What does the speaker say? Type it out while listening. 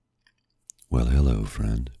Hello,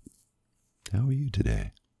 friend. How are you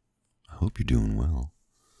today? I hope you're doing well.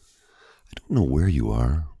 I don't know where you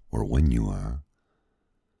are or when you are,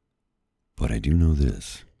 but I do know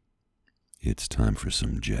this. It's time for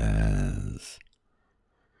some jazz.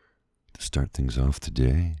 To start things off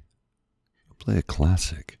today, I'll play a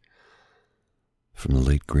classic from the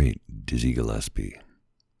late, great Dizzy Gillespie,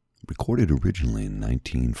 recorded originally in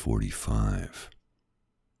 1945.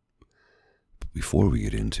 But before we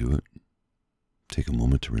get into it, take a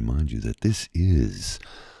moment to remind you that this is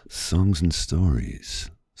Songs and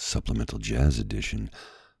Stories, Supplemental Jazz Edition,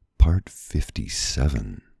 Part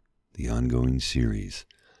 57, the ongoing series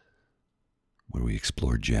where we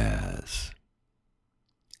explore jazz.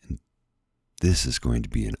 And this is going to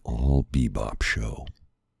be an all bebop show.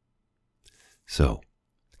 So,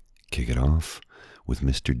 kick it off with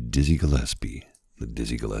Mr. Dizzy Gillespie, the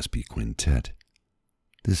Dizzy Gillespie Quintet.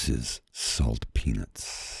 This is Salt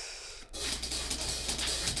Peanuts.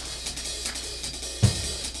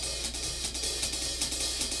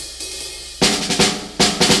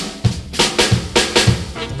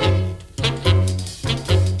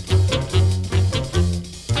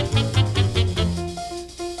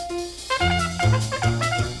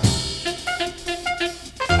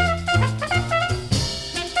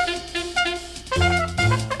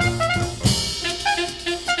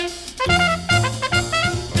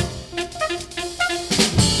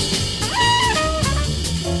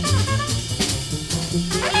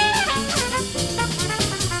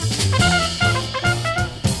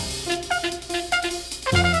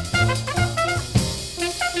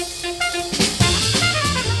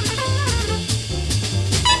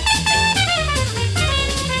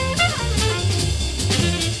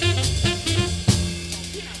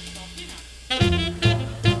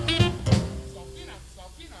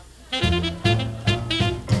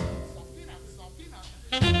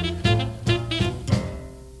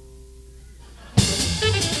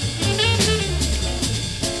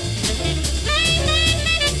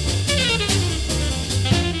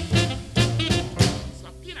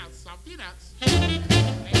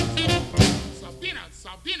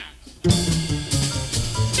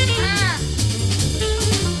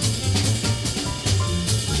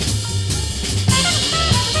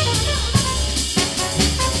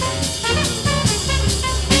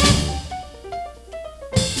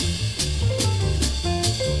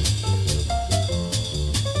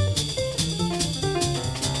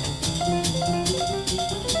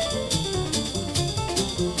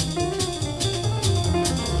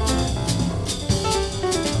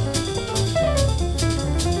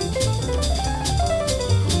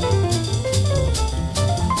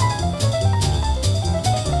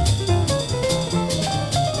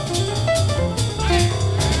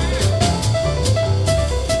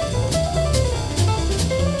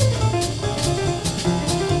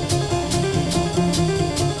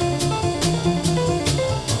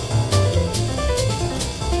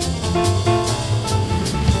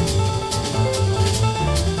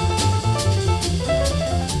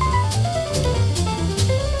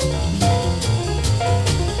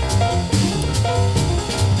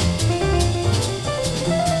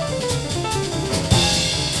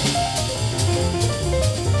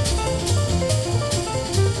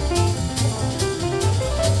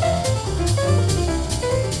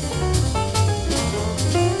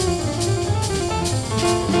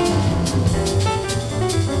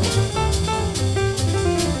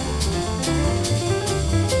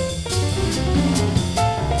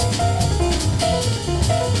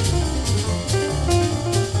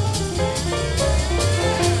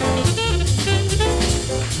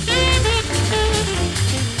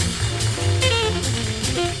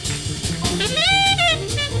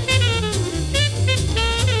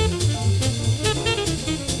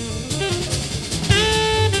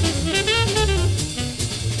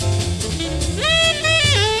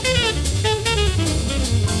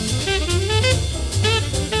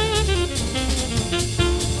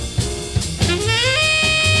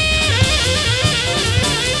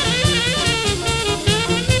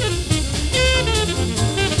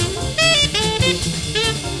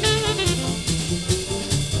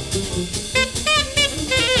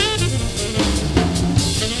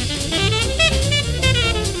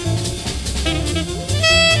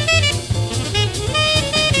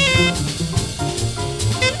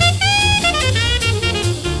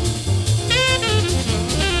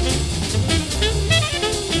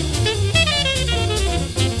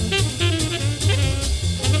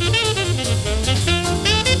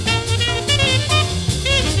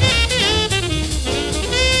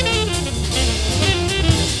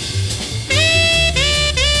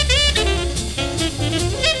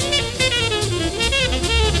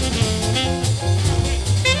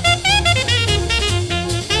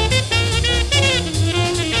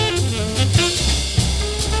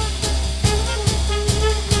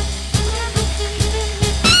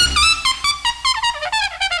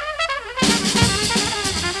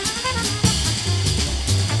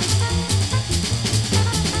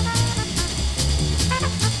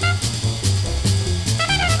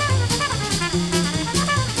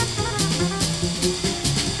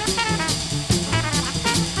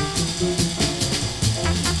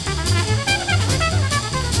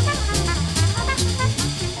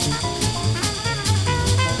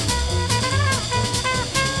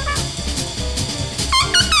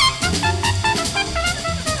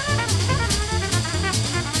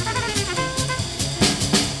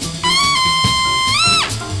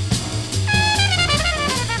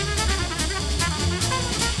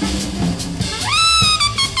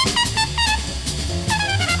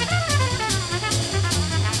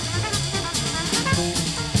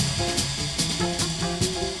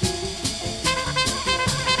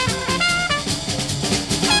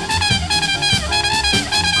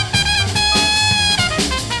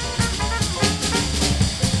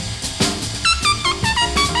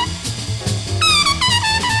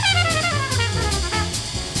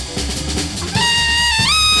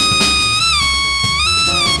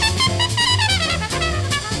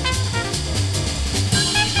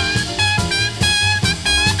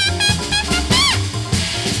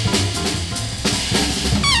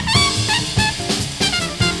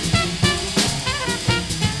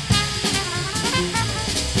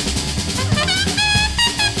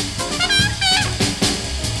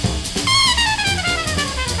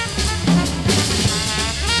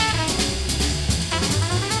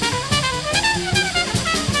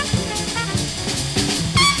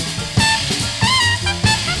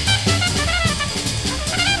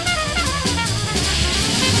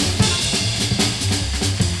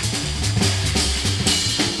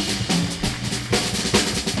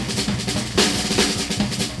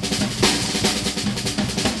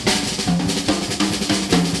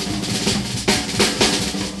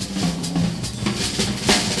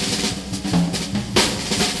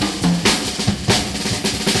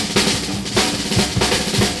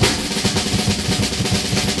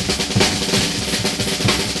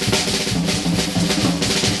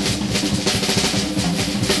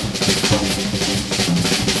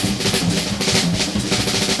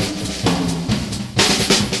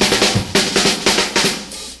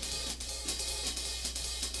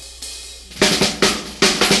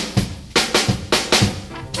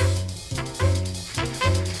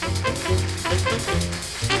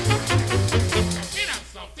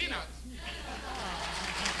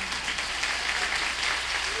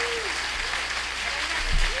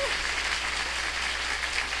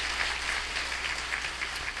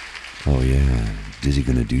 Oh yeah, Dizzy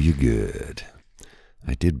gonna do you good.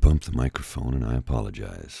 I did bump the microphone and I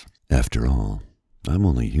apologize. After all, I'm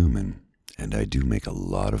only human and I do make a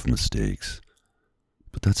lot of mistakes.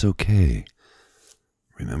 But that's okay.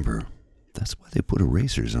 Remember, that's why they put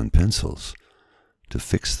erasers on pencils, to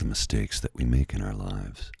fix the mistakes that we make in our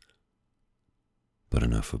lives. But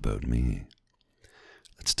enough about me.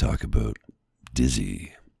 Let's talk about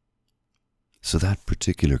Dizzy. So that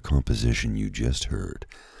particular composition you just heard,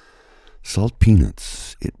 Salt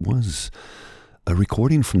Peanuts, it was a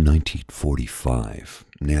recording from 1945.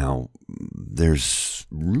 Now, there's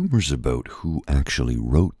rumors about who actually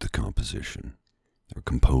wrote the composition, or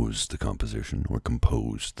composed the composition, or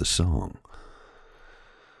composed the song.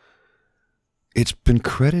 It's been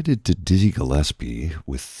credited to Dizzy Gillespie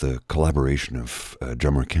with the collaboration of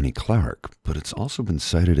drummer Kenny Clarke, but it's also been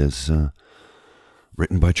cited as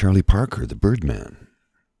written by Charlie Parker, the Birdman.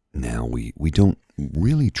 Now, we don't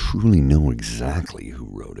really truly know exactly who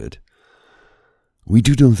wrote it. We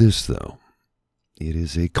do know this, though. It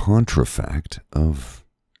is a contrafact of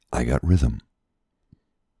I Got Rhythm.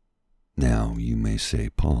 Now, you may say,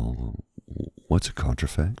 Paul, what's a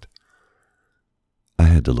contrafact? I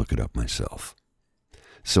had to look it up myself.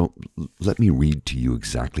 So let me read to you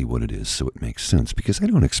exactly what it is so it makes sense, because I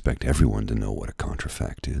don't expect everyone to know what a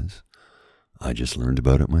contrafact is. I just learned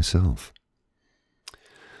about it myself.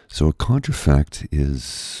 So a contrafact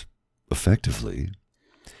is effectively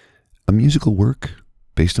a musical work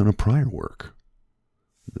based on a prior work.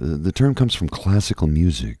 The term comes from classical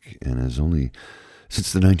music and has only,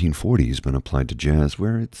 since the 1940s, been applied to jazz,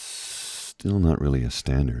 where it's still not really a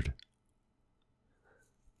standard.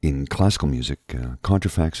 In classical music,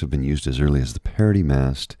 contrafacts have been used as early as the parody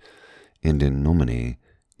mast and in nomine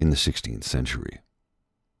in the 16th century.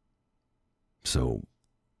 So,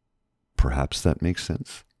 perhaps that makes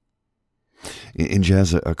sense? In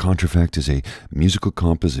jazz, a contrafact is a musical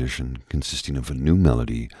composition consisting of a new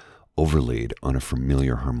melody overlaid on a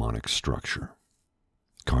familiar harmonic structure.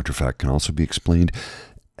 Contrafact can also be explained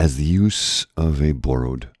as the use of a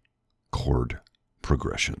borrowed chord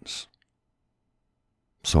progressions.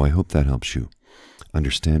 So I hope that helps you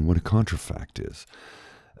understand what a contrafact is.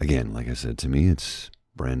 Again, like I said, to me, it's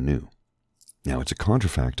brand new. Now, it's a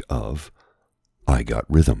contrafact of I Got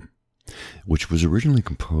Rhythm, which was originally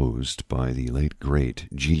composed by the late great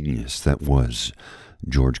genius that was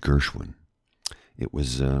George Gershwin. It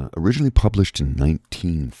was originally published in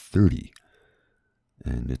 1930,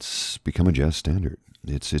 and it's become a jazz standard.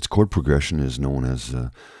 Its chord progression is known as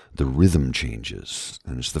the rhythm changes,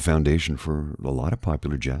 and it's the foundation for a lot of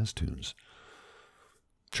popular jazz tunes.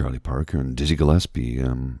 Charlie Parker and Dizzy Gillespie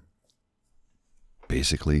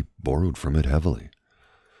basically borrowed from it heavily.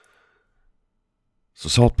 So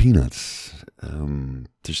Salt Peanuts,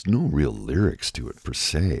 there's no real lyrics to it per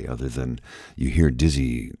se, other than you hear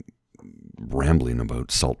Dizzy rambling about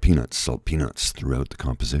salt peanuts throughout the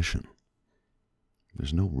composition.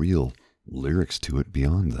 There's no real lyrics to it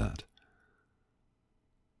beyond that.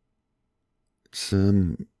 It's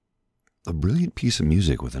a brilliant piece of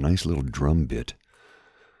music with a nice little drum bit.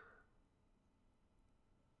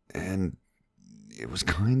 And it was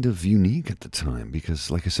kind of unique at the time because,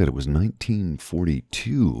 like I said, it was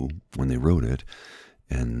 1942 when they wrote it,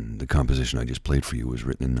 and the composition I just played for you was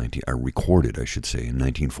written recorded, in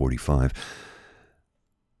 1945,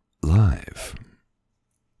 live.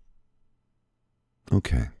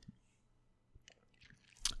 Okay.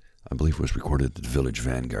 I believe it was recorded at the Village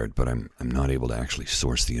Vanguard, but I'm not able to actually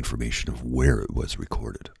source the information of where it was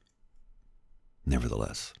recorded.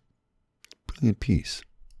 Nevertheless, brilliant piece.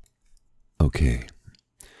 Okay.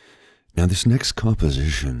 Now this next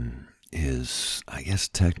composition is, I guess,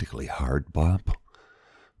 technically hard bop,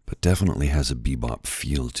 but definitely has a bebop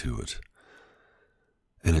feel to it.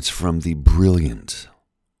 And it's from the brilliant,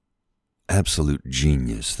 absolute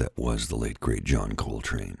genius that was the late great John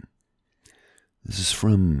Coltrane. This is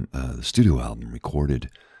from the studio album recorded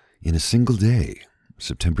in a single day,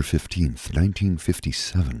 September 15th,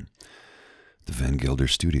 1957, the Van Gelder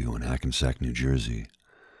Studio in Hackensack, New Jersey.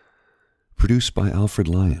 Produced by Alfred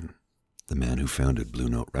Lyon, the man who founded Blue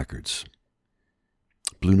Note Records.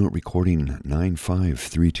 Blue Note recording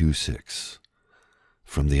 95326.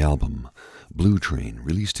 From the album Blue Train,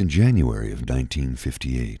 released in January of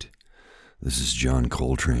 1958. This is John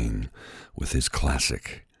Coltrane with his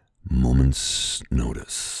classic Moment's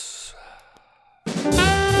Notice.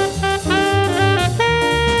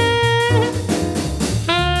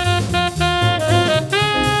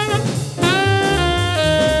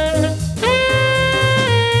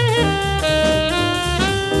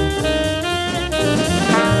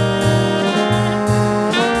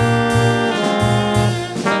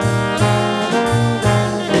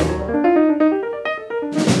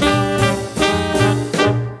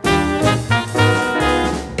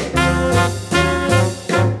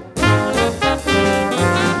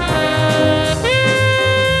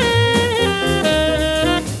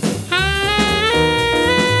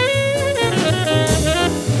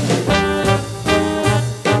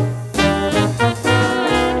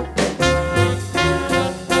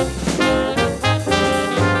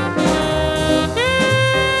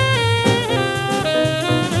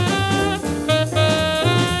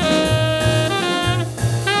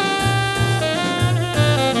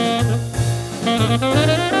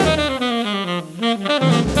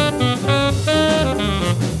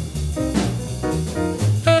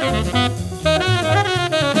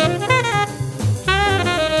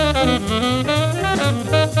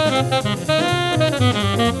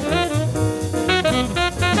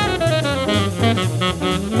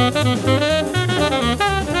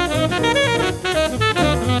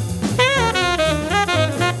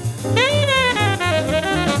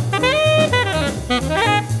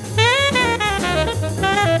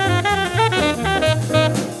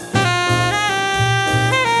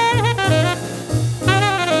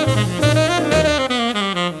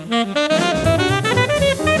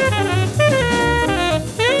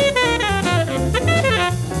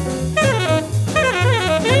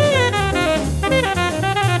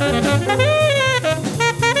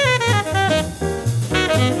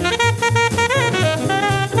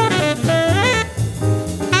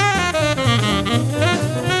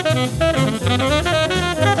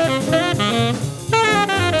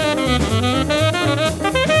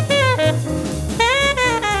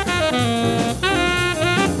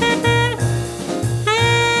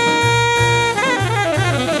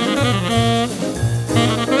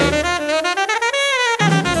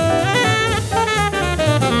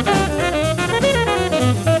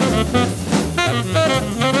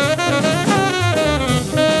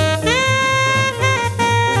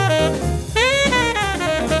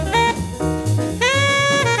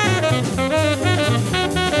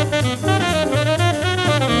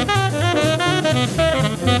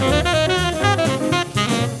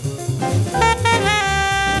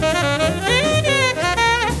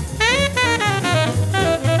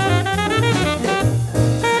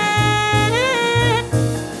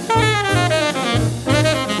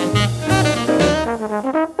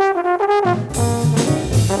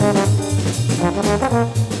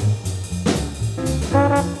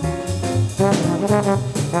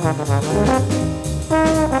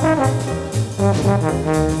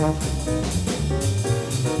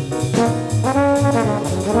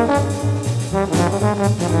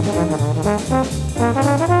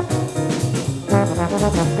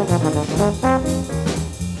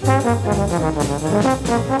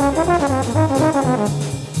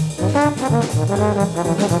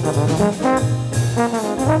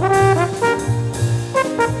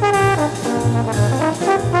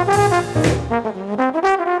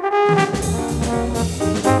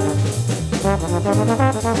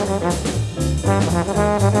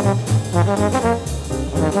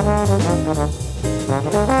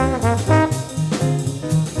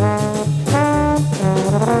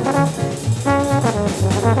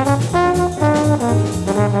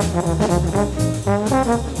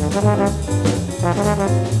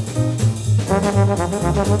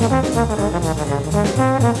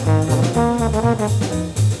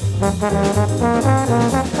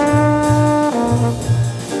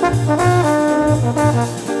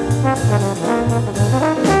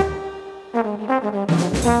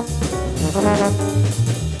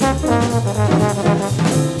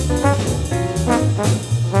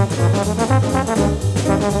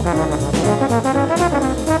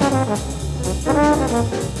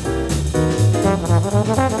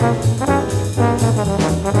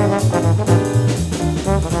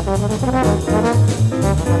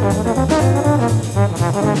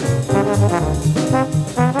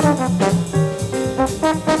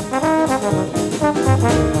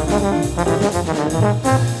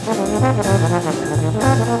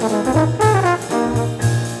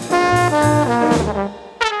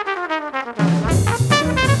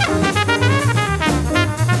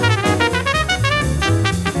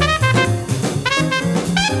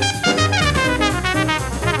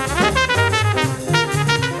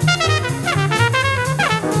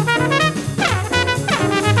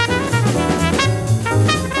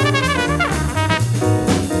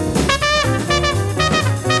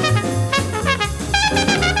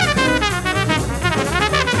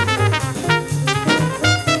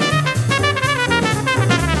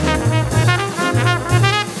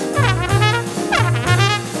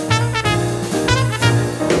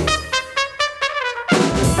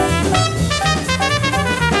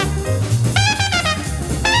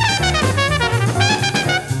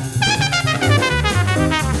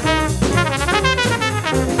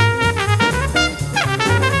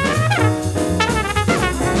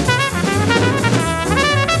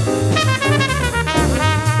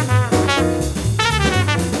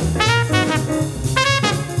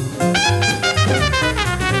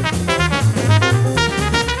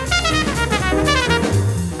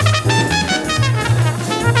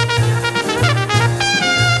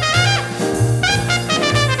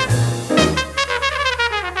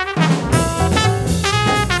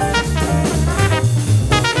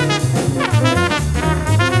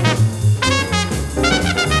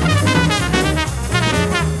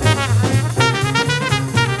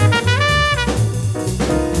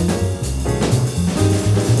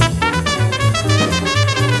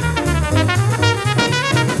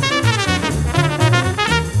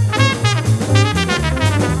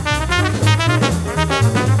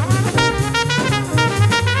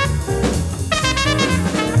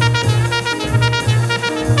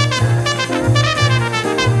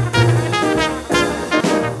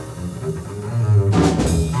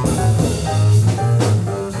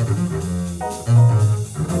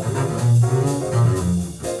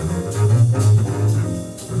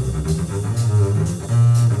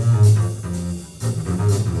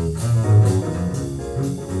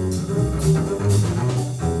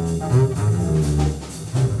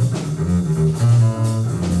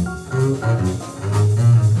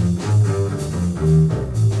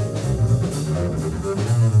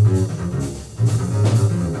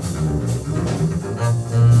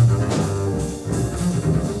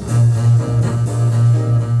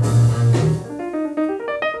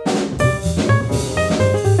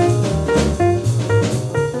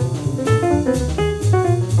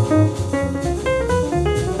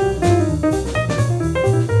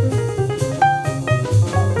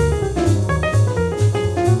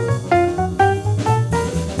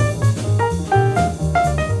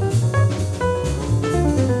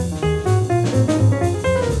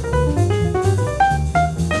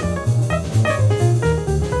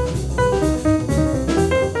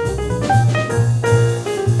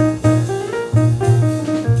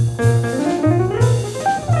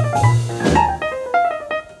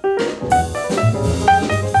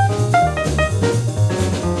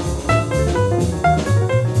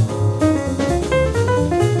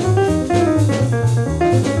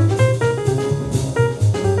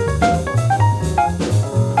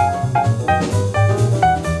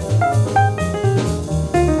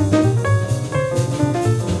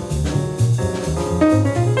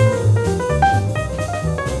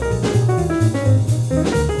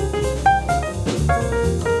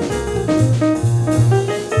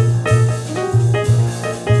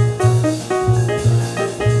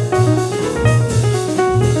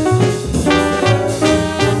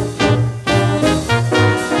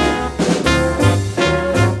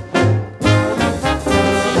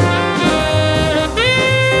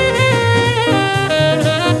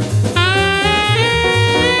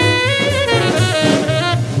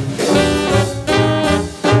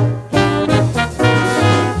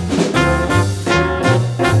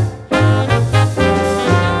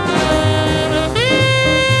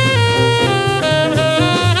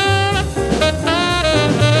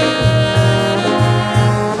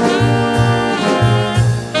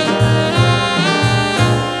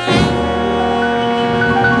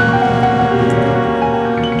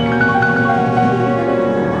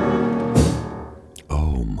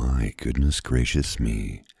 gracious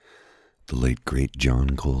me, the late great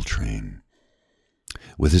John Coltrane,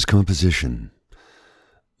 with his composition,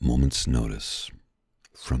 Moment's Notice,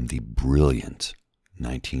 from the brilliant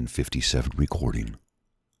 1957 recording,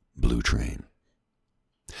 Blue Train.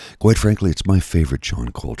 Quite frankly, it's my favorite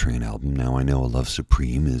John Coltrane album. Now, I know A Love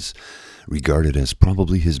Supreme is regarded as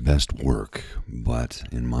probably his best work, but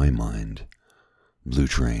in my mind, Blue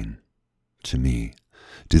Train, to me,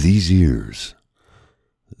 to these ears,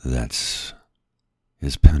 that's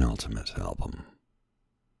his penultimate album.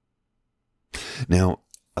 Now,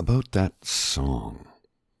 about that song,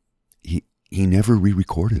 he never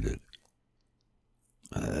re-recorded it.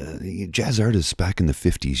 Jazz artists back in the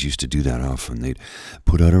 50s used to do that often. They'd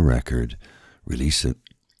put out a record, release it,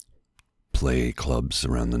 play clubs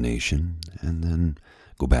around the nation, and then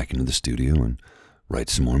go back into the studio and write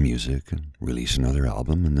some more music and release another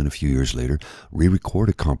album, and then a few years later re-record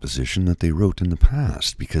a composition that they wrote in the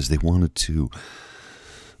past because they wanted to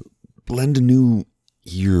blend a new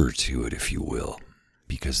ear to it, if you will,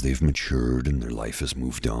 because they've matured and their life has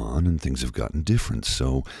moved on and things have gotten different.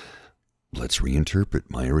 So let's reinterpret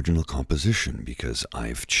my original composition because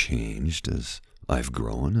I've changed as I've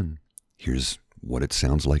grown, and here's what it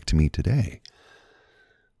sounds like to me today.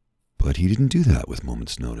 But he didn't do that with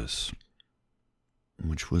Moment's Notice,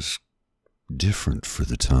 which was different for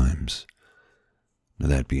the times. Now,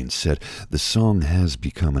 that being said, the song has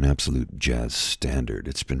become an absolute jazz standard.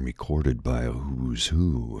 It's been recorded by a who's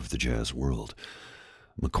who of the jazz world.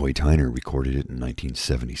 McCoy Tyner recorded it in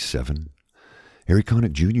 1977. Harry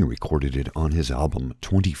Connick Jr. recorded it on his album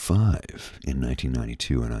 25 in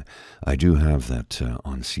 1992, and I do have that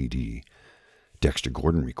on CD. Dexter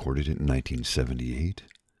Gordon recorded it in 1978.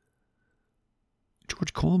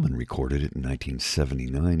 George Coleman recorded it in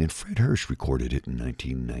 1979, and Fred Hirsch recorded it in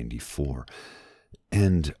 1994.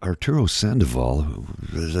 And Arturo Sandoval,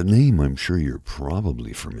 who is a name I'm sure you're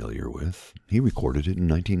probably familiar with, he recorded it in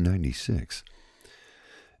 1996.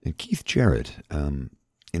 And Keith Jarrett, in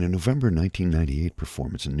a November 1998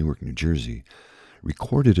 performance in Newark, New Jersey,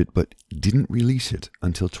 recorded it but didn't release it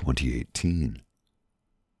until 2018.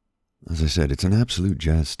 As I said, it's an absolute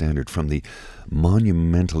jazz standard from the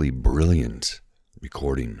monumentally brilliant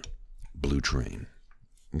recording Blue Train.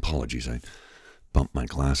 Apologies, I bumped my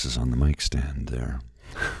glasses on the mic stand there.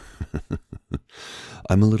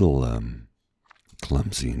 I'm a little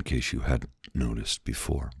clumsy in case you hadn't noticed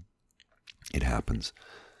before. It happens.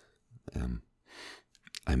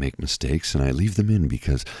 I make mistakes and I leave them in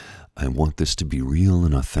because I want this to be real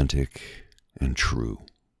and authentic and true.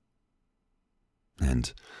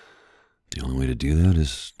 And the only way to do that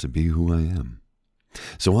is to be who I am.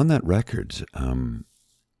 So on that record,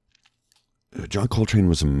 John Coltrane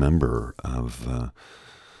was a member of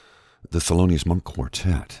the Thelonious Monk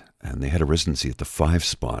Quartet, and they had a residency at the Five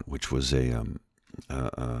Spot, which was a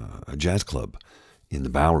jazz club in the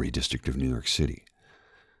Bowery district of New York City.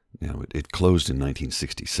 Now, it closed in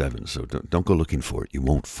 1967, so don't go looking for it. You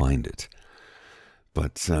won't find it.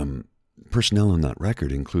 But personnel on that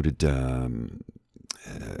record included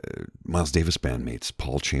Miles Davis bandmates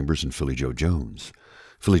Paul Chambers and Philly Joe Jones.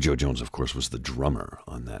 Philly Joe Jones, of course, was the drummer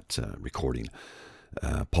on that recording.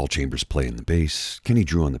 Paul Chambers playing the bass, Kenny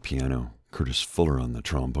Drew on the piano, Curtis Fuller on the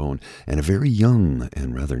trombone, and a very young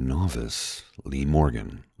and rather novice Lee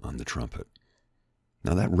Morgan on the trumpet.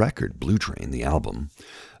 Now that record, Blue Train, the album,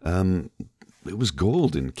 it was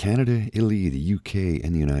gold in Canada, Italy, the UK,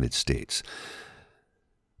 and the United States.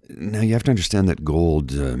 Now you have to understand that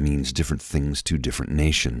gold means different things to different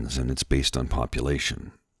nations, and it's based on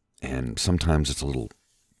population. And sometimes it's a little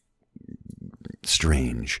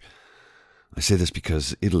strange. I say this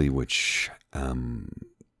because Italy, which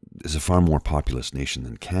is a far more populous nation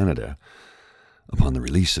than Canada, upon the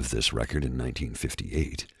release of this record in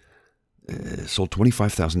 1958, sold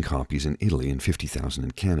 25,000 copies in Italy and 50,000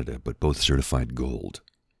 in Canada, but both certified gold.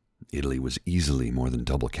 Italy was easily more than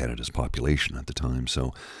double Canada's population at the time,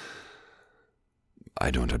 so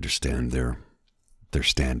I don't understand their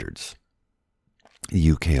standards.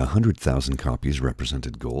 The UK, 100,000 copies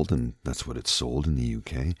represented gold, and that's what it sold in the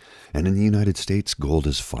UK. And in the United States, gold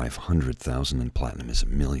is 500,000 and platinum is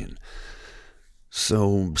 1 million.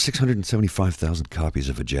 So 675,000 copies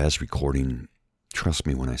of a jazz recording, trust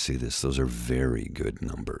me when I say this, those are very good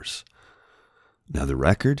numbers. Now the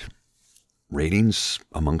record, ratings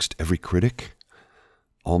amongst every critic,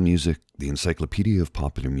 AllMusic, the Encyclopedia of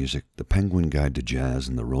Popular Music, the Penguin Guide to Jazz,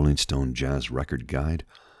 and the Rolling Stone Jazz Record Guide,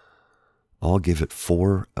 all give it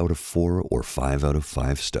 4 out of 4 or 5 out of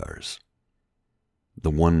 5 stars. The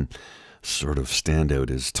one sort of standout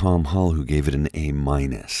is Tom Hull, who gave it an A-,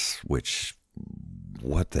 which,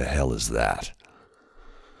 what the hell is that?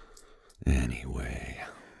 Anyway,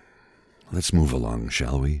 let's move along,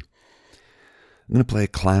 shall we? I'm going to play a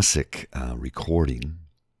classic recording.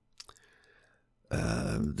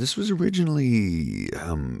 This was originally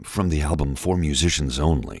from the album For Musicians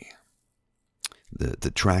Only.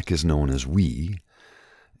 The track is known as We,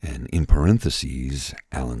 and in parentheses,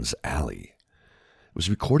 Alan's Alley. It was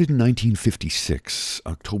recorded in 1956,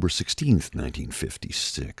 October 16th,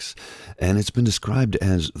 1956, and it's been described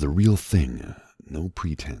as the real thing, no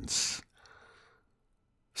pretense.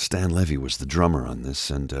 Stan Levy was the drummer on this,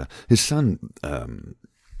 and his son,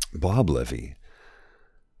 Bob Levy,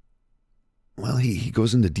 well, he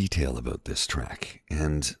goes into detail about this track,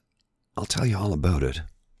 and I'll tell you all about it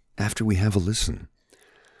after we have a listen.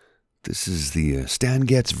 This is the Stan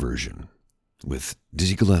Getz version with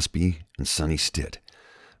Dizzy Gillespie and Sonny Stitt,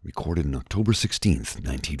 recorded on October 16th,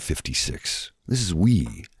 1956. This is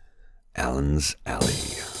We, Alan's Alley.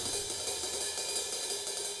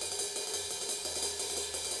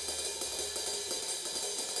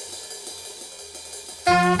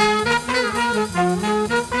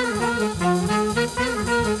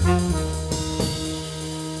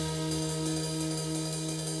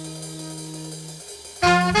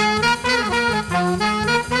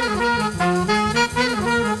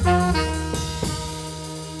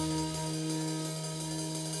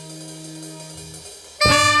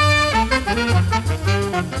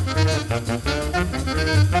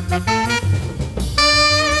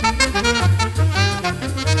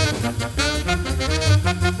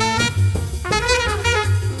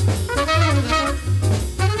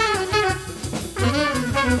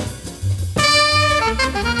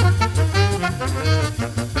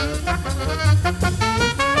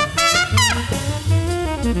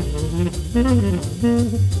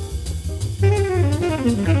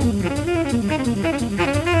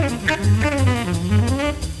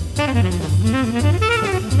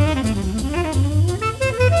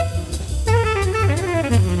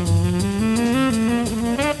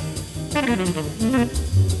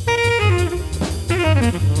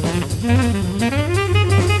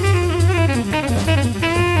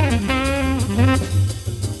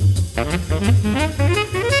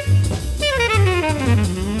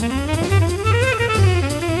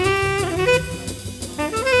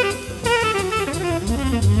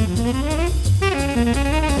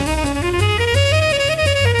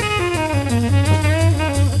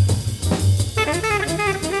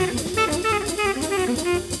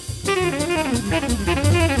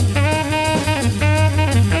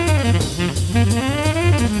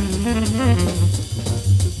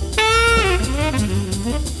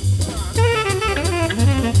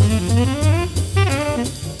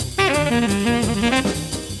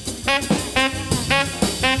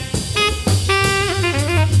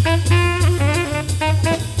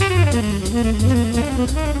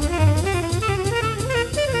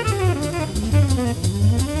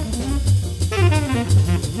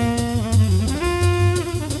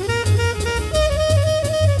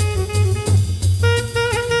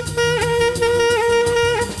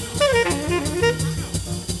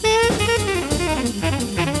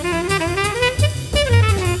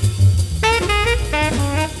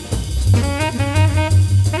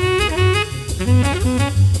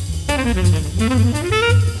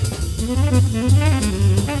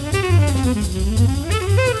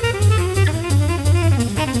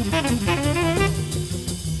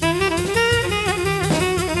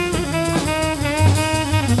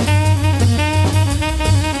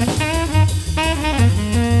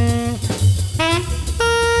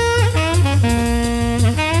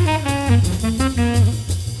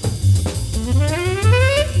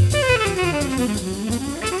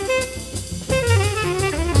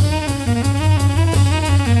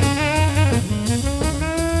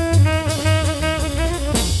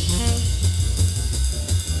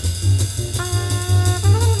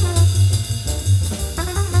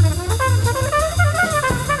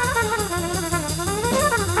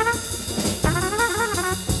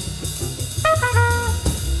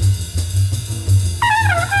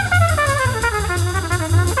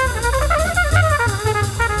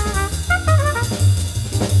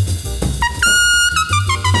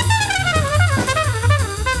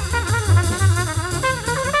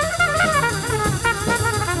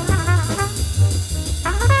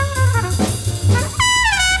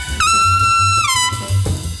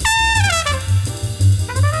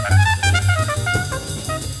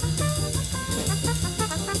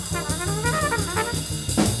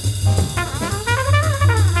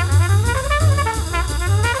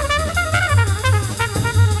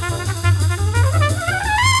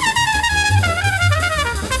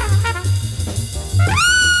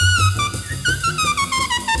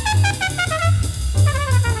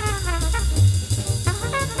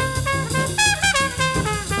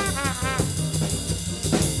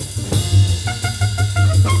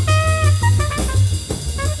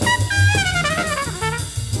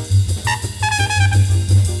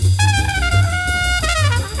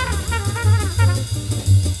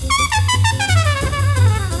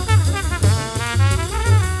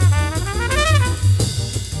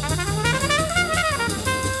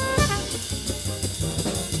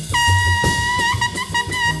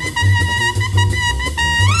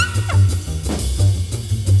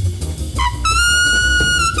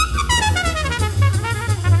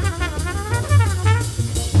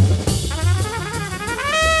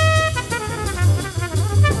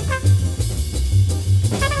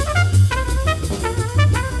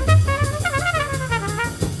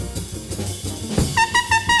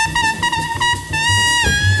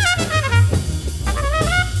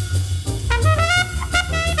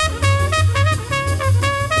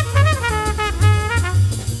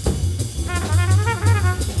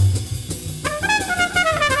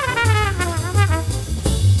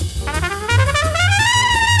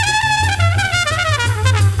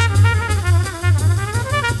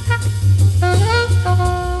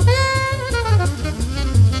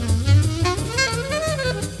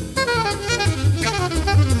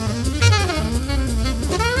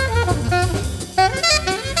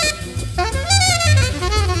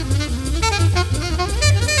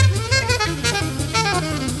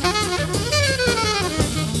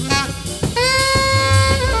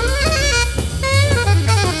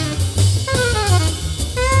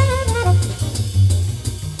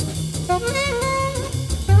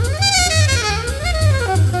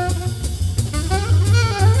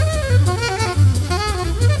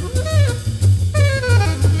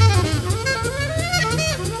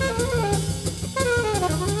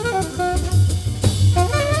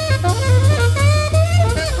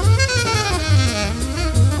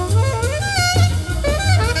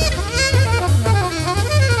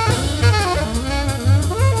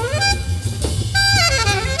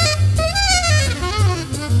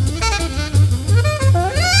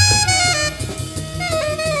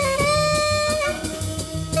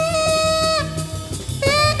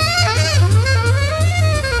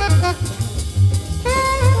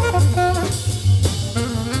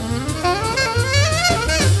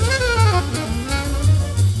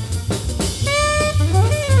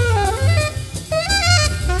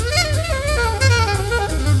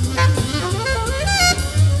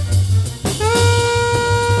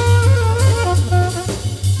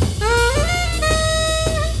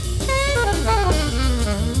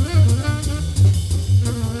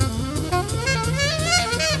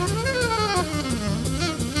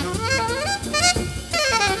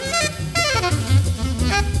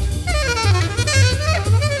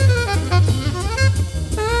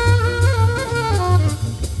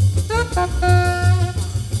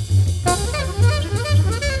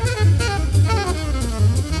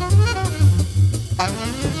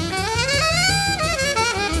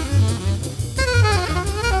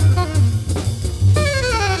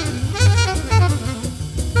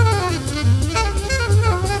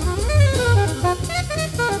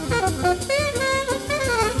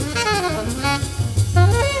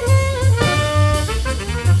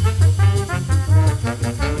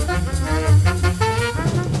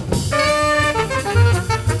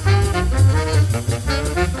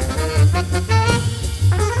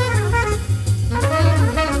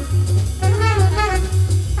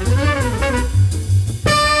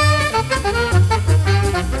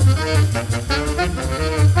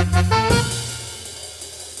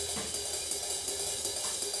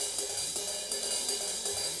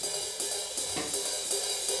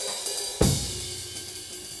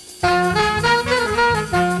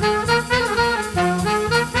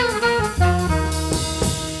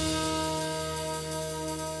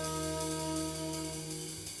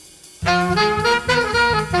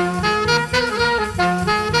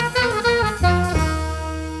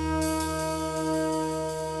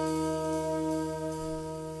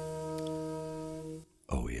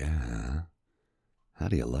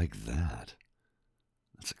 that?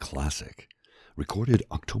 That's a classic. Recorded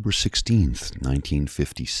October 16th,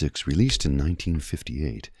 1956, released in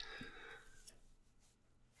 1958.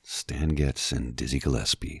 Stan Getz and Dizzy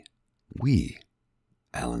Gillespie. We,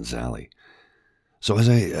 Alan's Alley. So as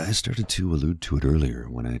I started to allude to it earlier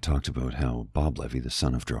when I talked about how Bob Levy, the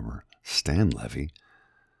son of drummer Stan Levy,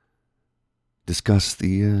 discussed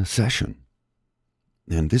the session.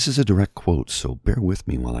 And this is a direct quote, so bear with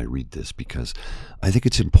me while I read this, because I think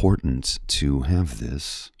it's important to have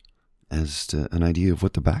this as an idea of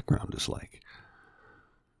what the background is like.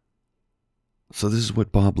 So this is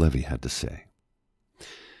what Bob Levy had to say. He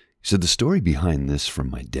said, "The story behind this from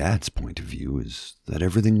my dad's point of view is that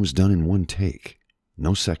everything was done in one take.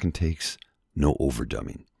 No second takes, no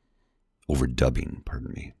overdubbing.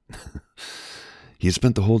 He had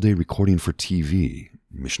spent the whole day recording for TV,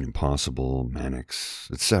 Mission Impossible, Mannix,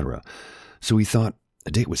 etc. So he thought,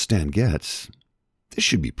 a date with Stan Getz, this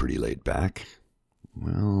should be pretty laid back.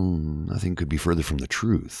 Well, nothing could be further from the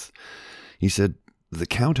truth. He said, the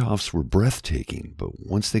count-offs were breathtaking, but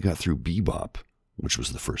once they got through Bebop, which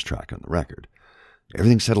was the first track on the record,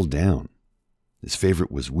 everything settled down. His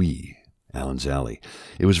favorite was We, Alan's Alley.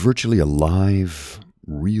 It was virtually a live,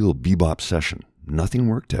 real bebop session. Nothing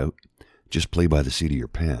worked out. Just play by the seat of your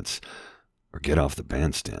pants, or get off the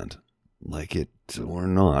bandstand. Like it or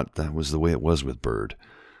not, that was the way it was with Bird.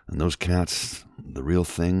 And those cats, the real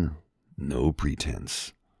thing, no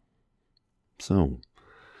pretense. So,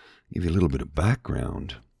 give you a little bit of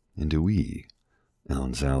background into We,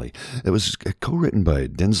 Alan's Alley. It was co-written by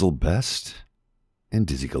Denzel Best and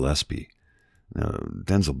Dizzy Gillespie. Now,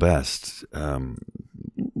 Denzel Best,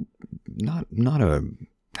 not a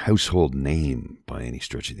household name by any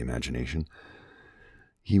stretch of the imagination.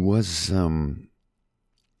 He was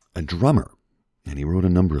a drummer, and he wrote a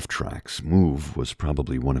number of tracks. Move was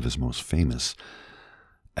probably one of his most famous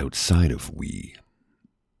outside of We.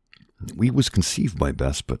 We was conceived by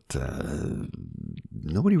Best, but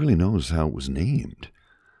nobody really knows how it was named.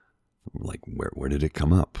 Like, where did it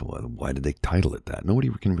come up? Why did they title it that? Nobody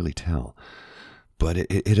can really tell. But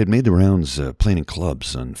it had made the rounds playing in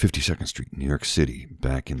clubs on 52nd Street in New York City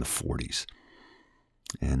back in the 40s.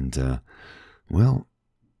 And,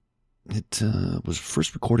 it was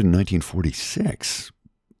first recorded in 1946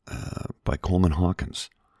 by Coleman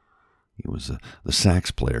Hawkins. He was the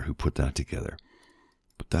sax player who put that together.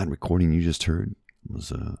 But that recording you just heard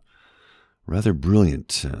was a rather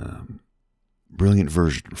brilliant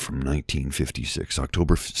version from 1956,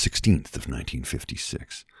 October 16th of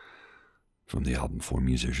 1956. From the album For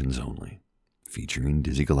Musicians Only, featuring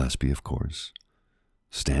Dizzy Gillespie, of course,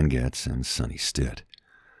 Stan Getz, and Sonny Stitt.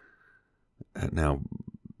 Now,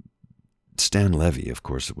 Stan Levy, of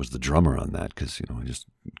course, was the drummer on that, because, I just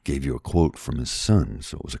gave you a quote from his son,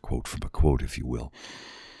 so it was a quote from a quote, if you will.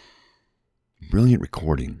 Brilliant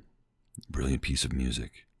recording, brilliant piece of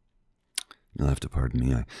music. You'll have to pardon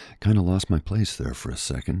me, I kind of lost my place there for a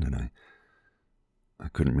second, and I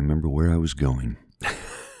couldn't remember where I was going.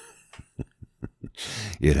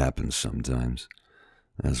 It happens sometimes,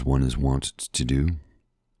 as one is wont to do.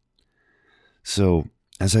 So,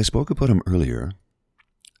 as I spoke about him earlier,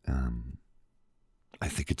 I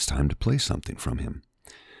think it's time to play something from him.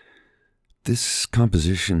 This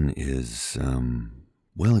composition is,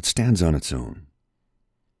 it stands on its own.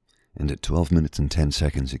 And at 12 minutes and 10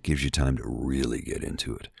 seconds, it gives you time to really get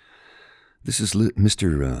into it. This is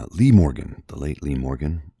Mr. Lee Morgan, the late Lee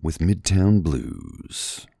Morgan, with Midtown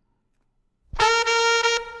Blues.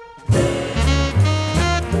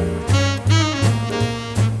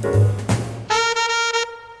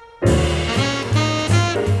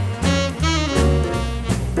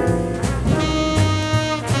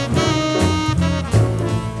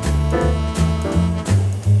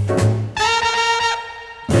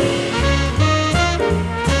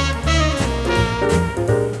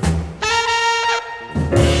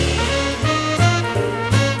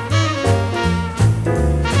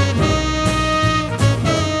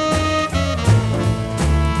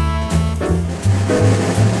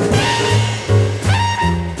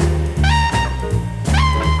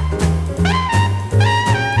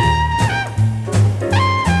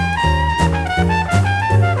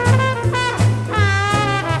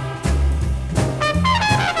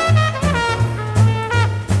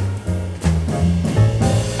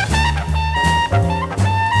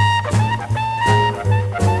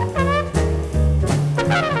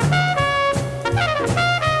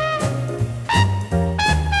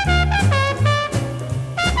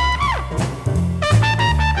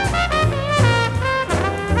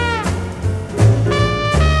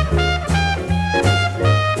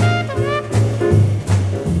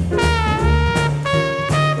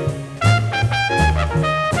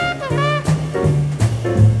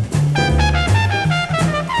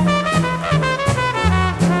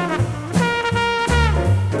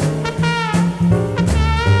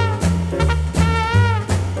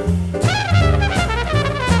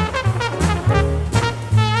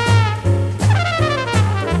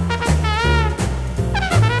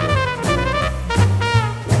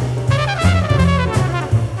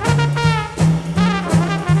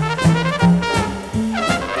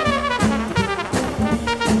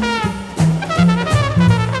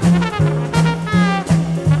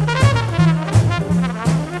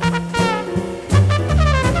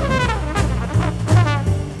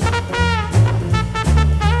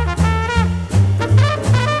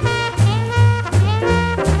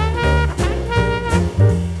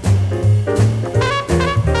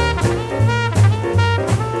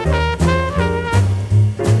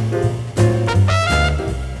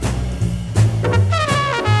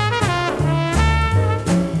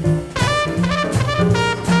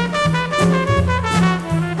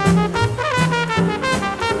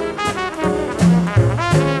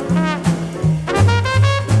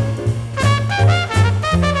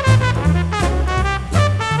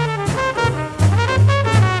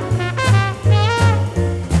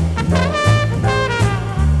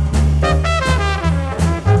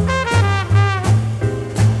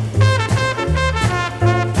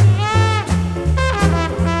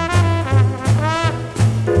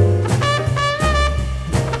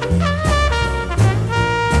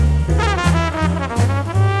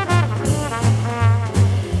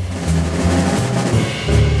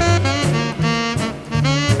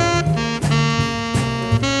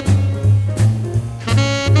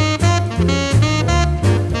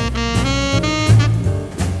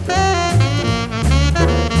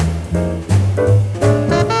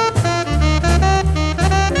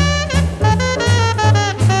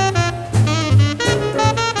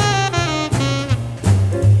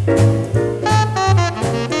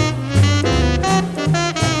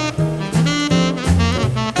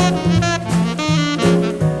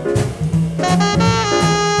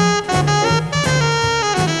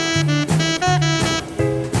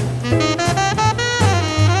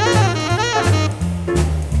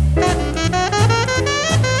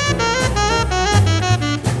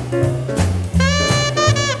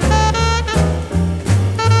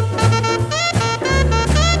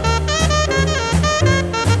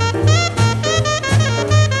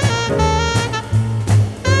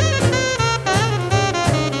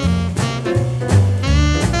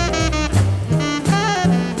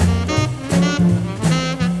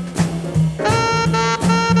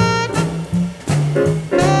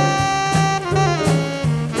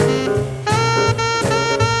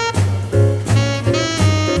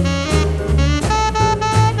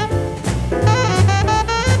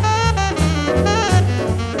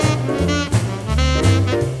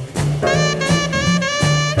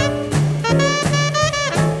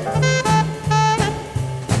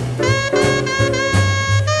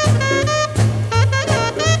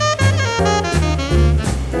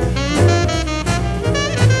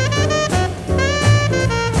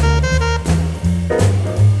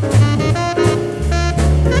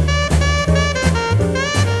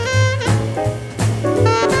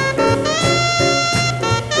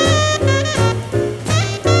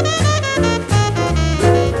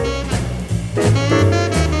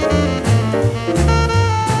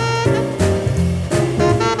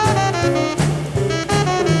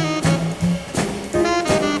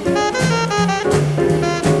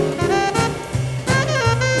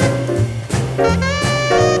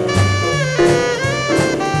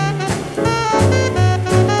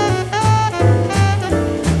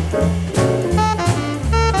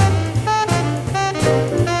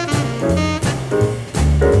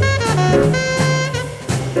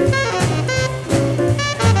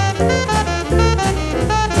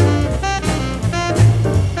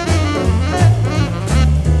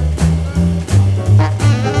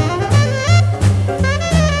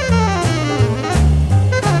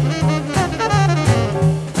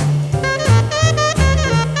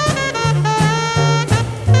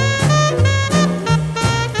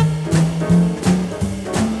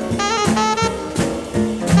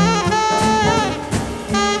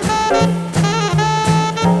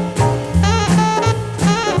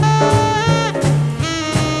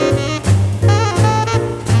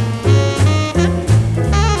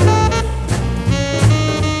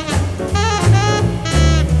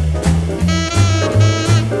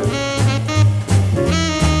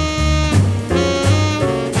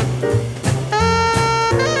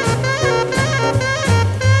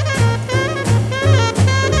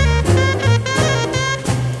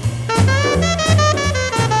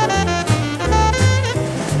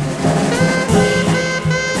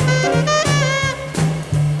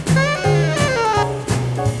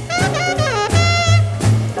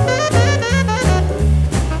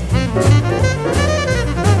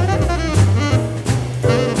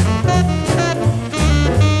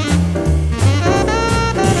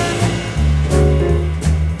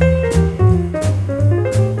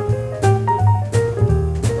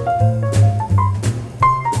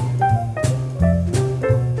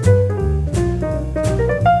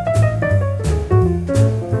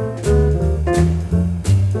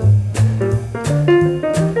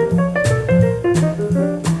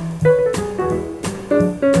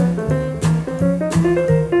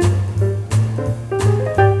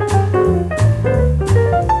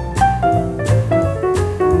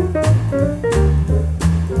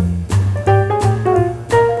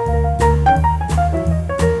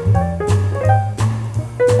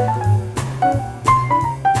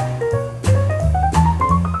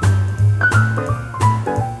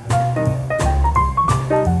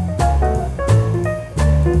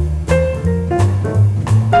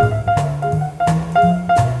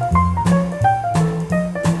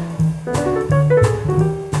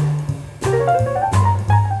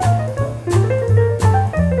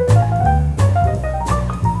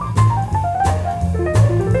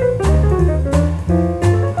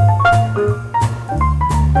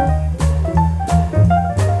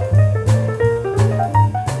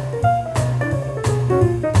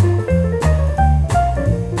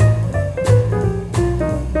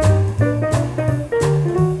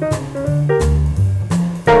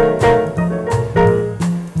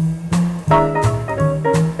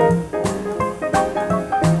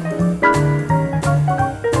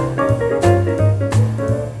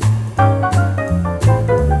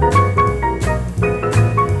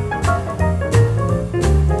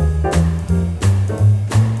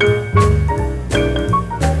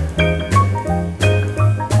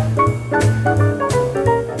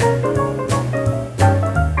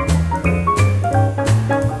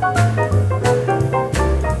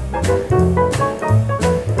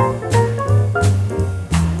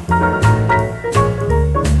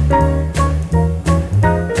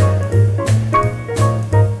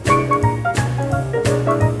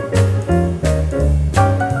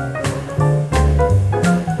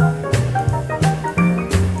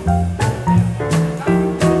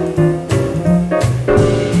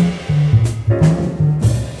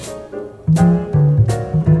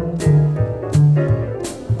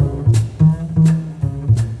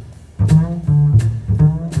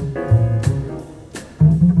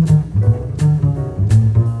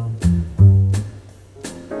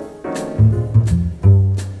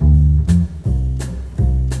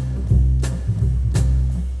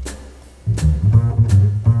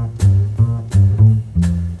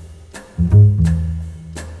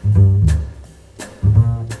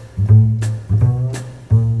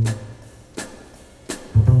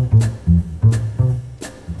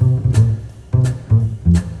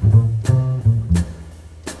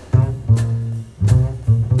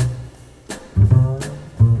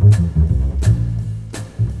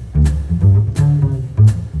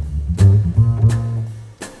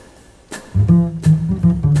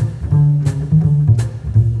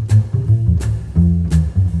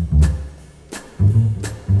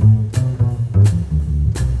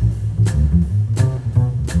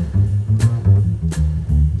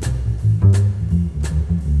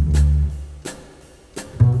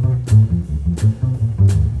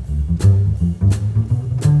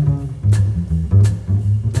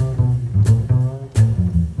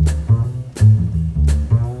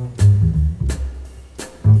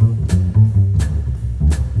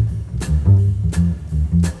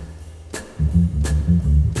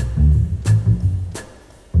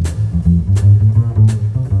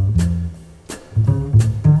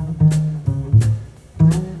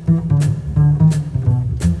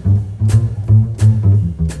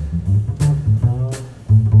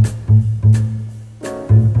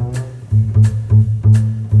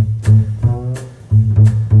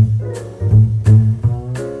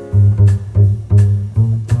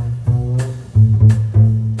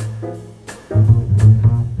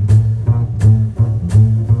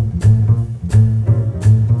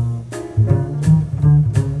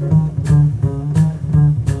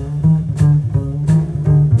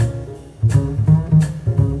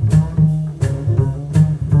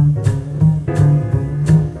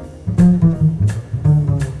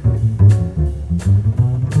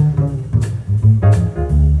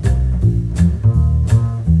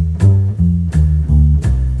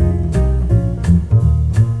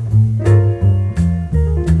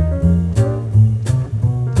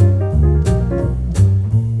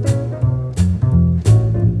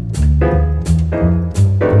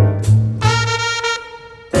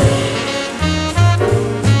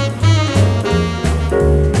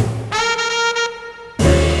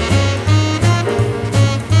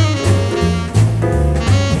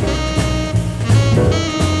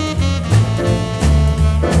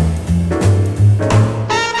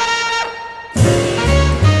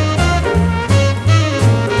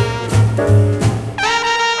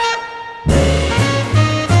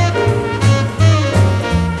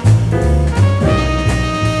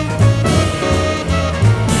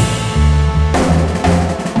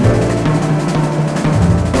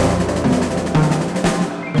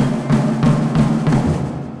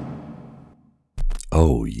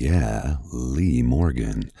 Oh yeah, Lee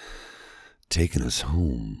Morgan, taking us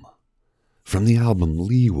home. From the album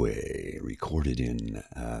Leeway, recorded in,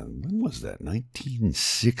 when was that,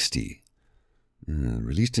 1960.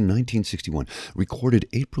 Released in 1961. Recorded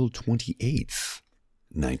April 28th,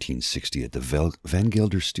 1960 at the Van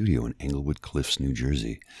Gelder Studio in Englewood Cliffs, New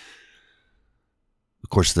Jersey. Of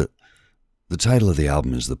course, the title of the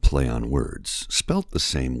album is the play on words, spelt the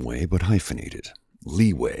same way but hyphenated.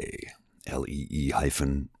 Leeway,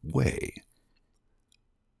 Lee-way.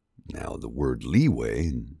 Now, the word leeway,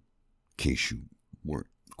 in case you weren't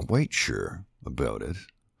quite sure about it,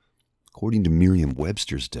 according to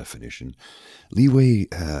Merriam-Webster's definition, leeway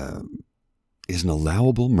is an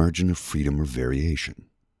allowable margin of freedom or variation.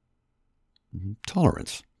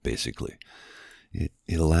 Tolerance, basically. It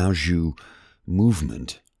allows you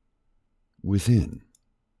movement within.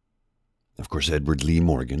 Of course, Edward Lee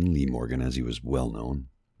Morgan as he was well known,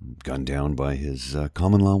 gunned down by his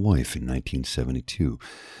common-law wife in 1972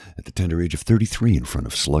 at the tender age of 33 in front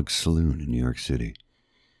of Slug's Saloon in New York City.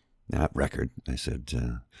 That record, I said,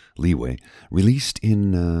 Leeway, released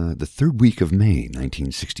in the third week of May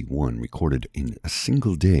 1961, recorded in a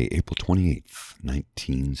single day, April 28th,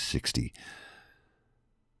 1960.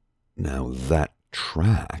 Now, that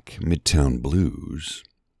track, Midtown Blues,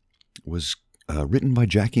 was written by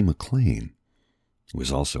Jackie McLean, who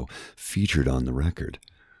was also featured on the record.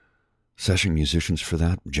 Session musicians for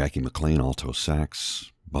that, Jackie McLean, alto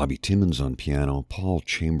sax, Bobby Timmons on piano, Paul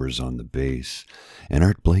Chambers on the bass, and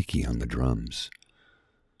Art Blakey on the drums.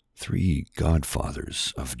 Three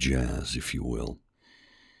godfathers of jazz, if you will.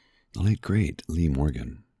 The late, great Lee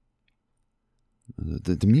Morgan.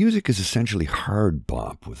 The music is essentially hard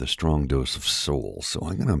bop with a strong dose of soul, so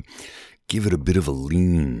I'm going to give it a bit of a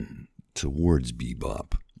lean towards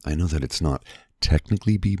bebop. I know that it's not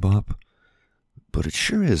technically bebop, but it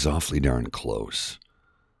sure is awfully darn close.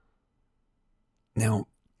 Now,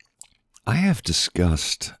 I have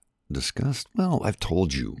discussed, well, I've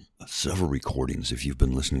told you several recordings if you've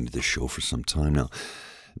been listening to this show for some time now.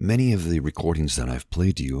 Many of the recordings that I've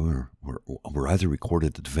played to you were either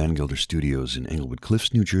recorded at the Van Gelder Studios in Englewood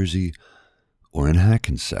Cliffs, New Jersey, or in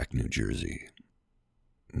Hackensack, New Jersey.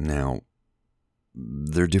 Now,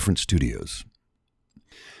 they're different studios.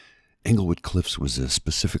 Englewood Cliffs was a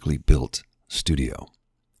specifically built studio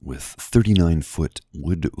with 39-foot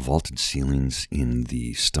wood vaulted ceilings in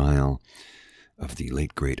the style of the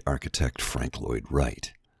late great architect Frank Lloyd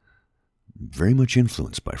Wright. Very much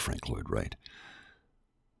influenced by Frank Lloyd Wright.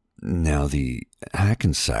 Now, the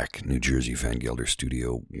Hackensack, New Jersey Van Gelder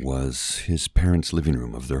studio was his parents' living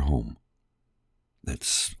room of their home.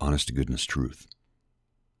 That's honest-to-goodness truth.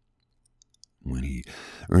 When he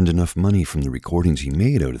earned enough money from the recordings he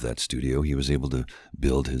made out of that studio, he was able to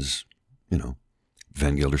build his,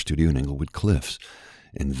 Van Gelder studio in Englewood Cliffs.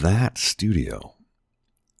 And that studio,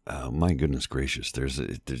 my goodness gracious, there's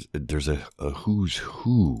a who's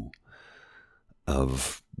who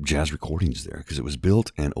of jazz recordings there, because it was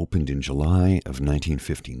built and opened in July of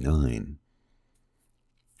 1959,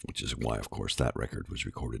 which is why, of course, that record was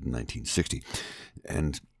recorded in 1960.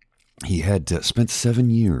 And he had spent 7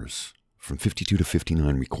 years, from 52 to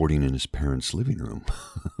 59, recording in his parents' living room.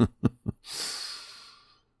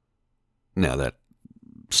 Now, that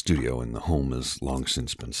studio in the home has long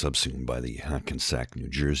since been subsumed by the Hackensack, New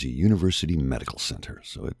Jersey University Medical Center,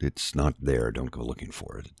 so it's not there. Don't go looking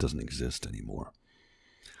for it. It doesn't exist anymore.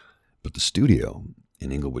 But the studio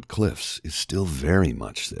in Englewood Cliffs is still very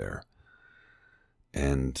much there.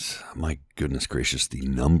 And my goodness gracious, the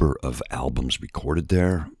number of albums recorded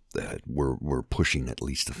there, that we're pushing at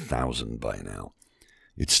least 1,000 by now.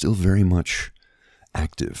 It's still very much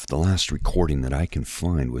active. The last recording that I can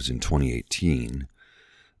find was in 2018.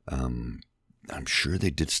 I'm sure they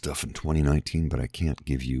did stuff in 2019, but I can't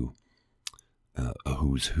give you a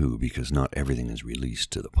who's who because not everything is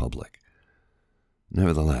released to the public.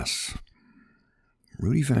 Nevertheless,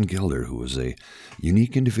 Rudy Van Gelder, who was a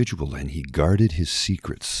unique individual, and he guarded his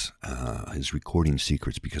secrets, his recording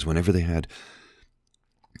secrets, because whenever they had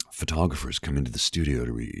photographers come into the studio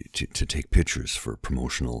to take pictures for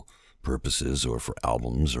promotional purposes or for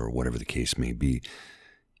albums or whatever the case may be,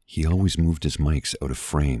 he always moved his mics out of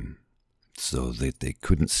frame so that they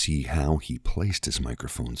couldn't see how he placed his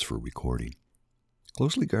microphones for recording.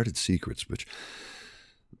 Closely guarded secrets, which,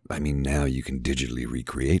 now you can digitally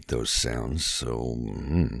recreate those sounds, so...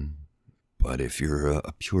 But if you're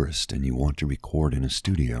a purist and you want to record in a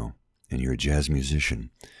studio and you're a jazz musician,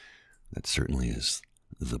 that certainly is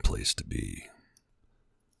the place to be.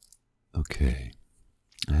 Okay,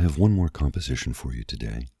 I have one more composition for you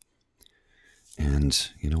today.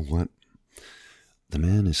 And you know what? The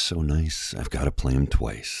man is so nice, I've got to play him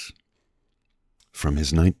twice. From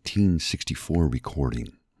his 1964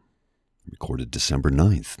 recording, recorded December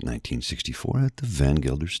 9th, 1964 at the Van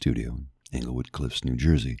Gelder Studio in Englewood Cliffs, New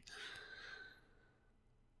Jersey.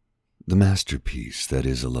 The masterpiece that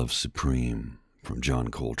is A Love Supreme from John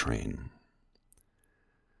Coltrane.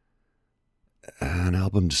 An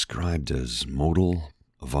album described as modal,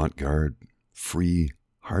 avant-garde, free,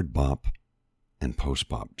 hard bop, and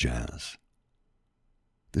post-bop jazz.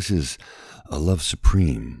 This is A Love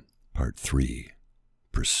Supreme, Part 3,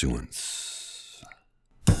 Pursuance.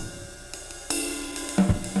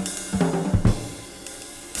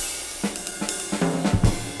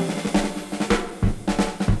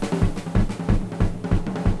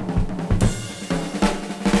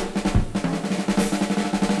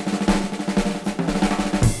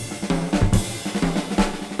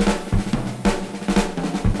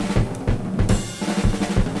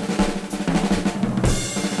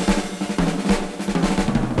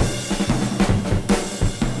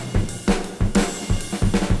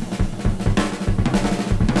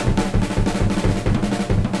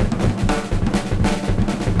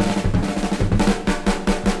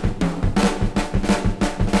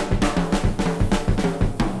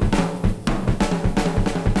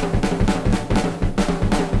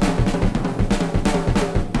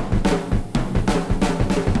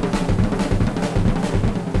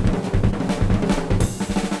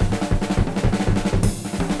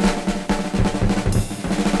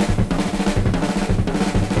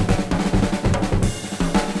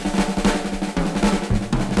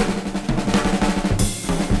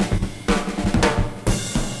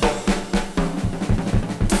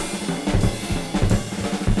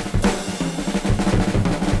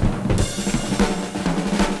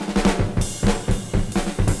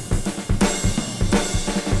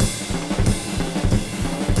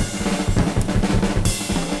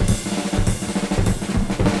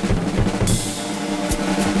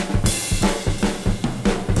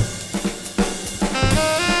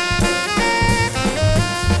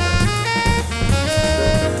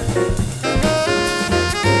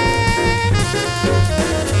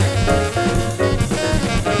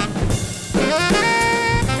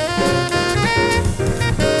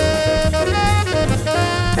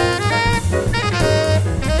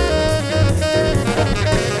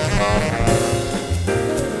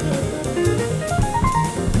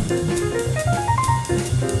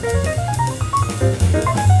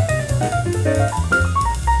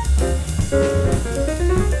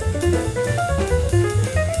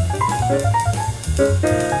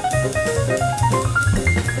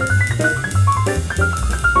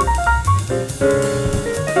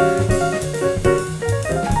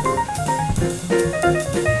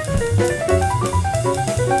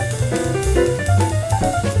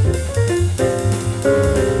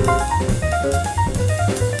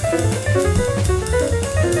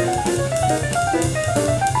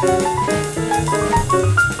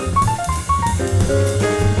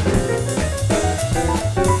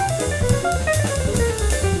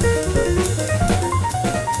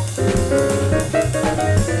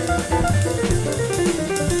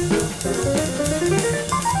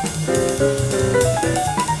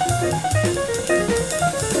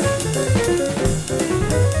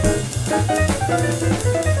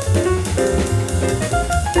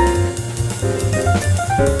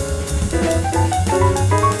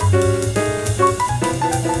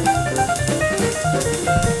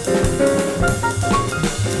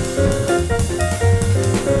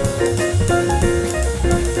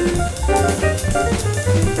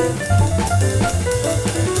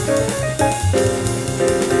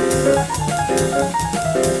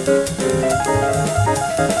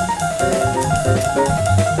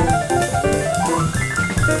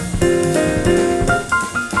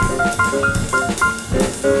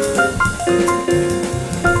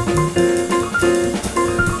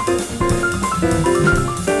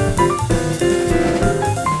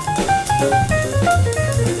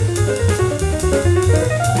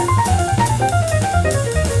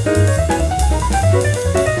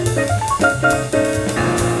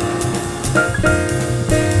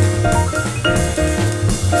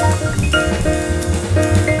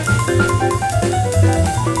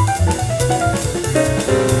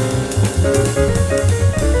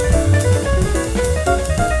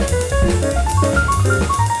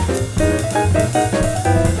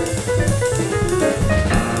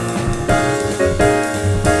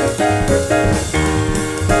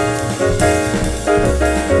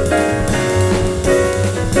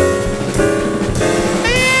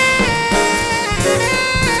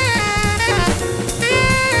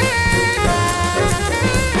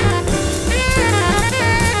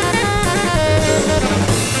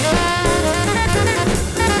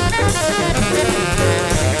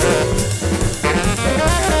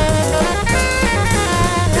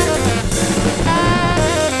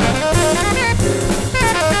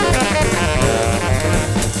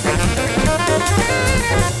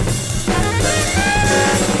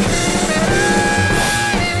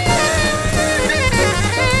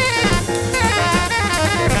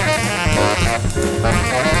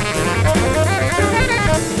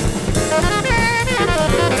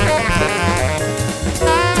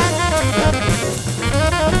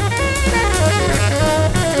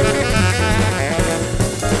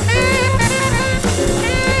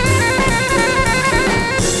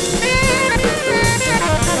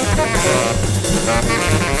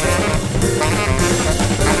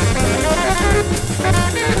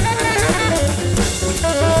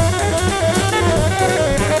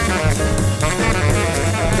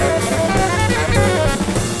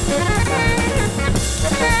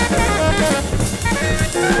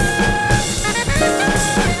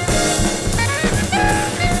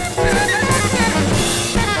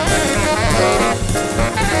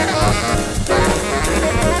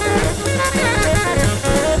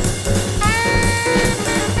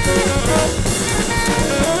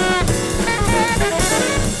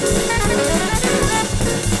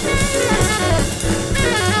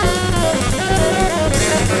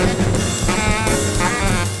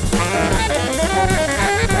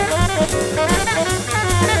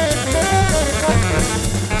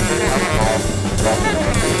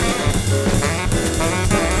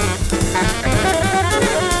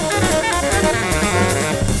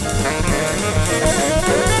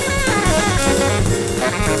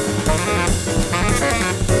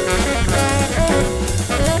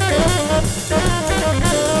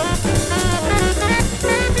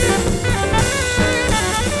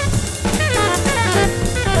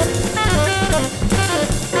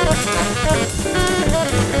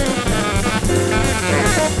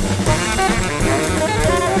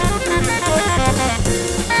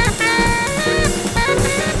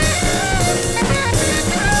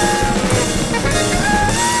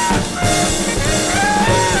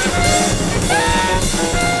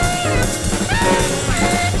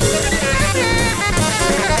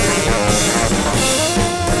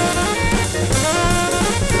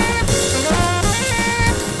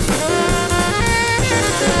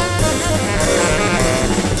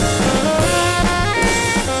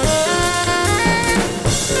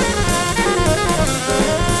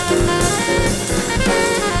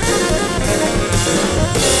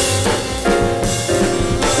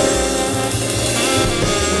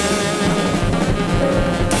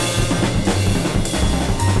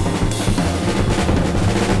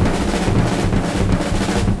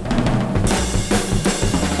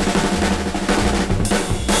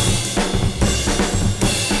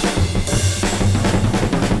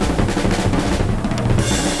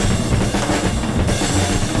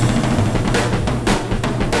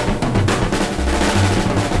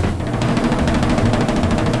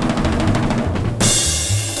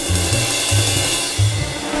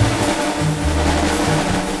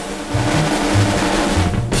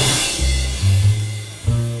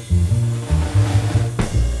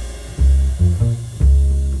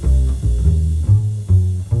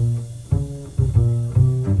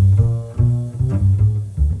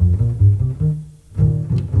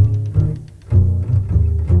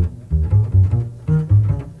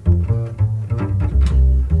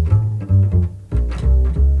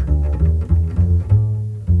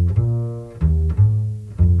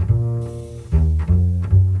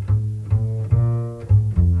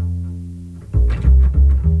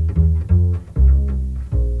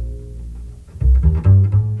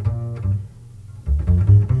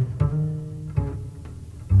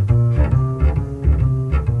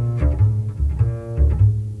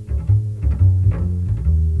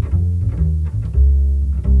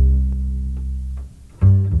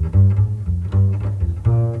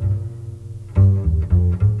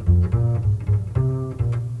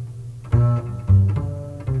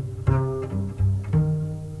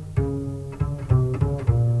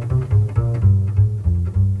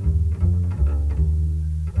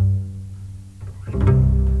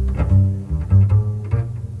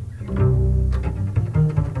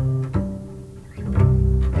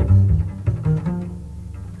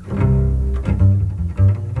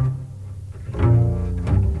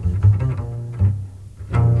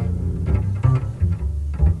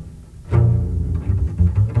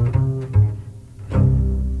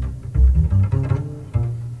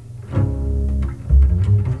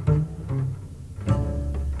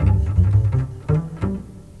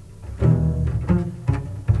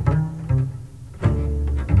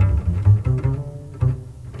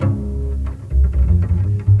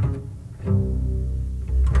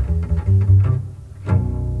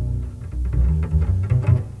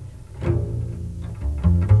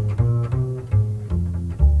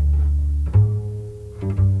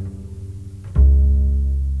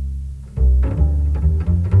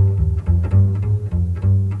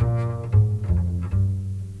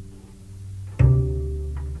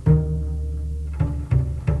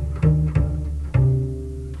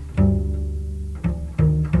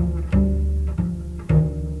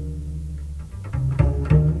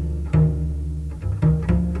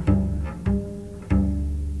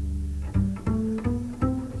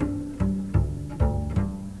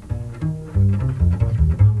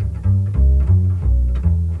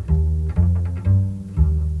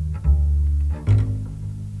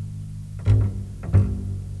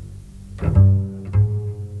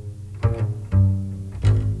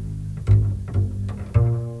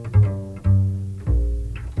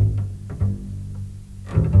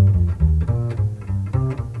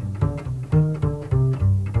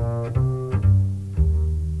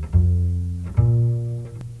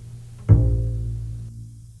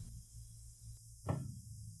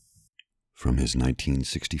 from his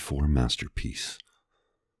 1964 masterpiece,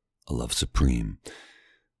 A Love Supreme,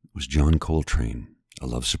 was John Coltrane, A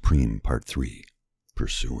Love Supreme, Part 3,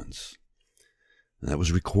 Pursuance. And that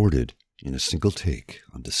was recorded in a single take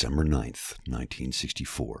on December 9th,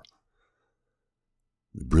 1964.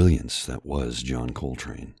 The brilliance that was John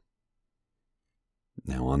Coltrane.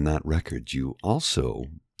 Now, on that record, you also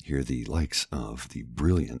hear the likes of the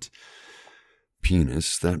brilliant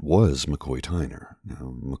pianist that was McCoy Tyner.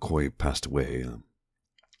 Now, McCoy passed away a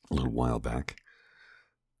little while back.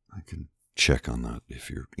 I can check on that if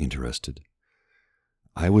you're interested.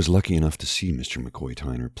 I was lucky enough to see Mr. McCoy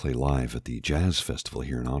Tyner play live at the Jazz Festival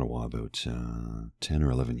here in Ottawa about 10 or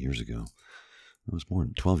 11 years ago. It was more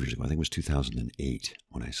than 12 years ago. I think it was 2008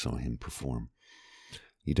 when I saw him perform.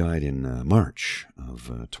 He died in March of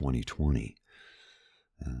 2020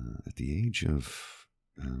 at the age of,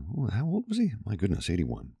 how old was he? My goodness,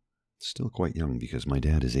 81. Still quite young because my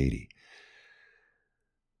dad is 80.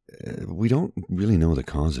 We don't really know the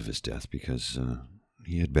cause of his death because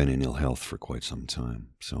he had been in ill health for quite some time.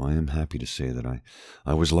 So I am happy to say that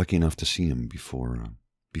I was lucky enough to see him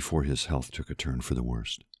before his health took a turn for the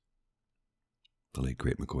worst. The late,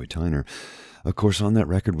 great McCoy Tyner. Of course, on that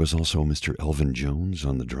record was also Mr. Elvin Jones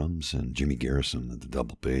on the drums and Jimmy Garrison at the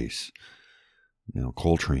double bass. Now,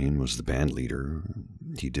 Coltrane was the band leader.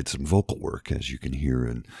 He did some vocal work, as you can hear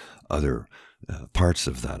in other parts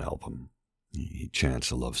of that album. He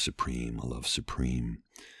chants A Love Supreme,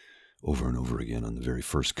 over and over again on the very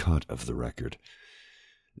first cut of the record.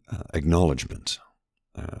 Acknowledgement,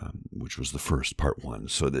 which was the first, part 1.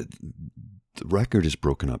 So the record is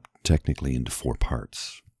broken up technically into 4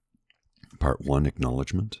 parts. Part 1,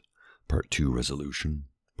 Acknowledgement. Part 2, Resolution.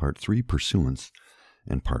 Part 3, Pursuance.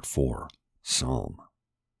 And Part 4, Psalm.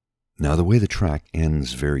 Now, the way the track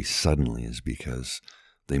ends very suddenly is because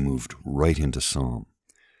they moved right into Psalm.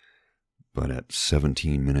 But at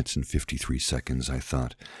 17 minutes and 53 seconds, I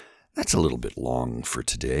thought, that's a little bit long for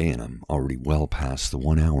today, and I'm already well past the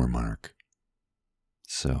 1 hour mark.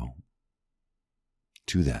 So,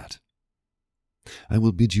 to that, I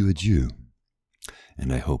will bid you adieu,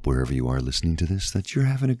 and I hope wherever you are listening to this that you're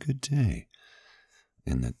having a good day,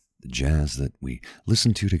 and that the jazz that we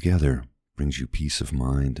listen to together brings you peace of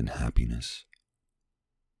mind and happiness.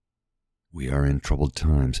 We are in troubled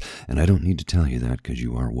times, and I don't need to tell you that because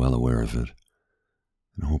you are well aware of it,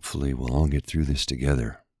 and hopefully we'll all get through this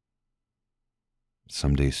together.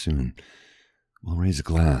 Someday soon, we'll raise a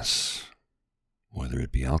glass, whether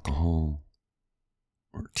it be alcohol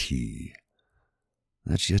or tea.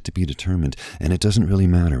 That's yet to be determined, and it doesn't really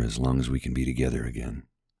matter as long as we can be together again.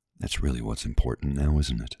 That's really what's important now,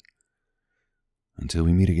 isn't it? Until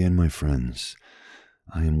we meet again, my friends,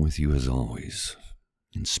 I am with you as always,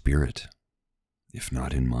 in spirit, if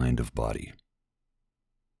not in mind of body.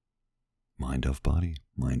 Mind of body?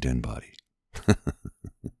 Mind and body.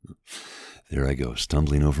 There I go,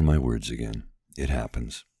 stumbling over my words again. It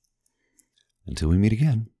happens. Until we meet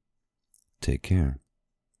again, take care.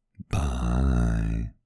 Bye.